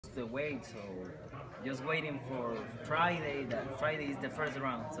lost the weight, so just waiting for Friday. That Friday is the first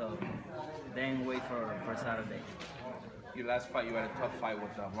round, so then wait for Saturday. Your last fight, you had a tough fight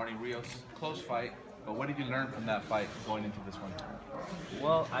with Ronnie Rios. Close fight, but what did you learn from that fight going into this one?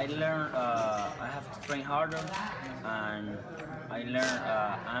 Well, I learned I have to train harder, and I learned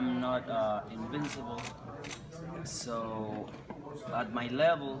I'm not invincible. So at my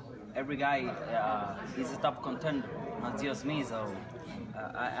level, every guy is a top contender, not just me. So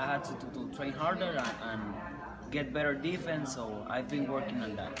I had to train harder and get better defense. So I've been working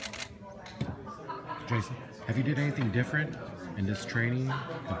on that. Jayson, have you did anything different in this training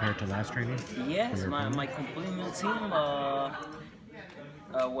compared to last training? Yes, my complete team.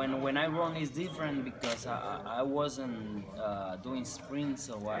 When I run is different because I wasn't doing sprints,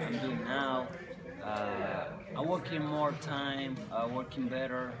 so what I'm doing now. I'm working more time, working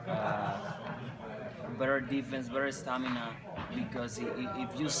better, better defense, better stamina. Because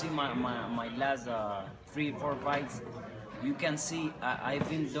if you see my last 3-4 fights, you can see I've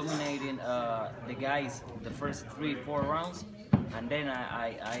been dominating the guys the first 3-4 rounds, and then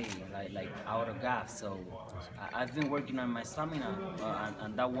I like out of gas. So I've been working on my stamina,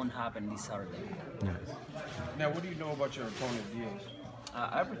 and that won't happen this Saturday. Nice. Now, what do you know about your opponent, Diaz?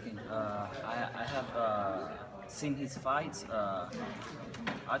 Everything. I have seen his fights.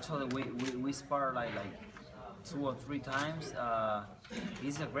 Actually, we spar like 2 or 3 times.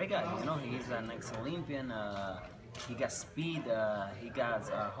 He's a great guy. You know, he's an ex-Olympian. He got speed. He got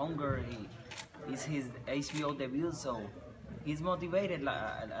hunger. He's his HBO debut, so he's motivated,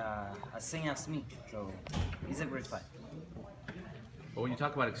 same as me. So he's a great fight. But when you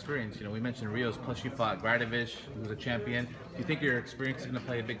talk about experience, you know, we mentioned Rios, plus you fought Gradovich, who was a champion. Do you think your experience is going to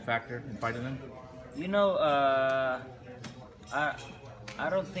play a big factor in fighting them? You know, I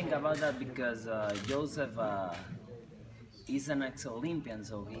don't think about that because Joseph is an ex-Olympian,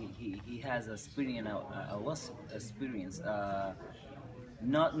 so he has experience, a lot of experience.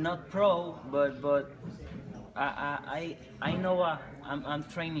 Not pro, but I know I'm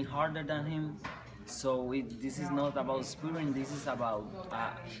training harder than him. So this is not about experience. This is about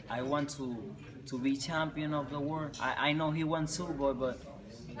I want to be champion of the world. I know he wants to, but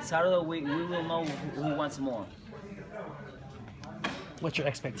Saturday we will know who wants more. What's your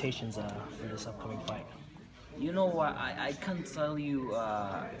expectations for this upcoming fight? You know what? I can't tell you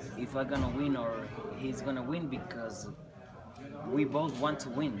if I'm gonna win or he's gonna win because we both want to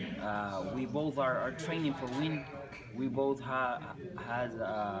win. We both are training for win. We both has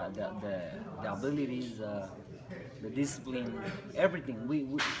the abilities, the discipline, everything.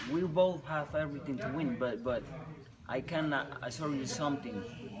 We both have everything to win. But I can assure you something: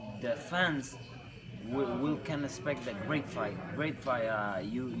 the fans can expect a great fight. Great fight.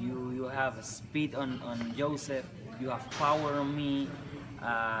 You have speed on Joseph. You have power on me,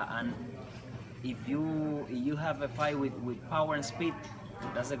 and if you have a fight with power and speed,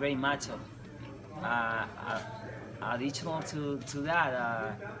 that's a great matchup. Additional to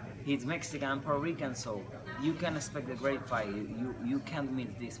that, he's Mexican, Puerto Rican, so you can expect a great fight. You can't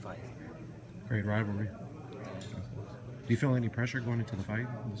miss this fight. Great rivalry. Do you feel any pressure going into the fight?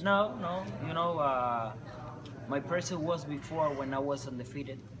 No. You know, my pressure was before when I was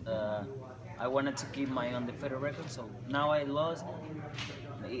undefeated. I wanted to keep my undefeated record, so now I lost.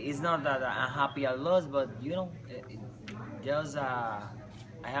 It's not that I'm happy I lost, but you know, just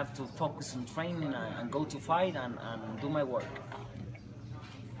I have to focus on training and go to fight and do my work.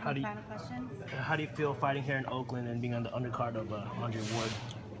 Final questions? How do you feel fighting here in Oakland and being on the undercard of Andre Ward?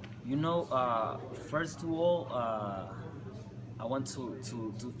 You know, first of all, I want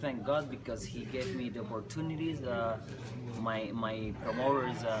to thank God because He gave me the opportunities. My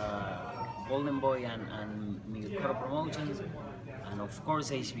promoters, Golden Boy and Puerto Promotions, and of course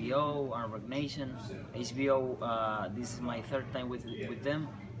HBO and Rock Nation. HBO, this is my 3rd time with them,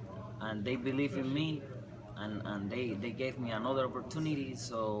 and they believe in me, and they gave me another opportunity.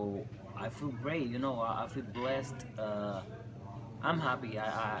 So I feel great. You know, I feel blessed. I'm happy.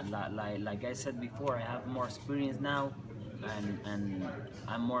 Like I said before, I have more experience now, and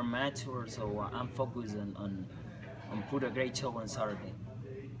I'm more mature. So I'm focused on put a great show on Saturday.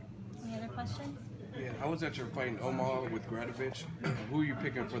 Any other questions? Yeah, I was at your fight in Omaha with Gradovich. Who are you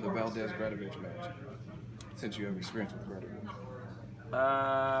picking for the Velez-Gradovich match, since you have experience with Gradovich?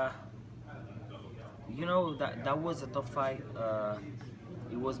 You know, that was a tough fight.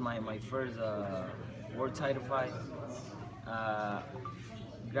 It was my first world title fight.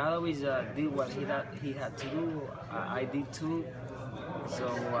 Gradovich did what he had to do. I did too. So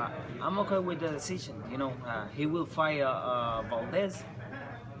I'm okay with the decision. You know, he will fight Velez.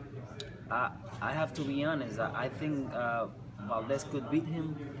 I have to be honest. I think Valdez could beat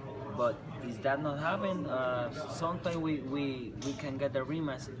him. But if that not happen, sometimes we can get the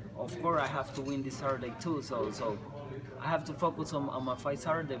rematch. Of course, I have to win this Saturday too. So I have to focus on my fight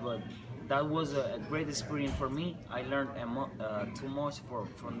Saturday. But that was a great experience for me. I learned too much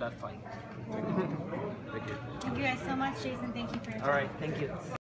from that fight. Thank you. Thank you guys so much, Jayson. Thank you for your time. All right, thank you.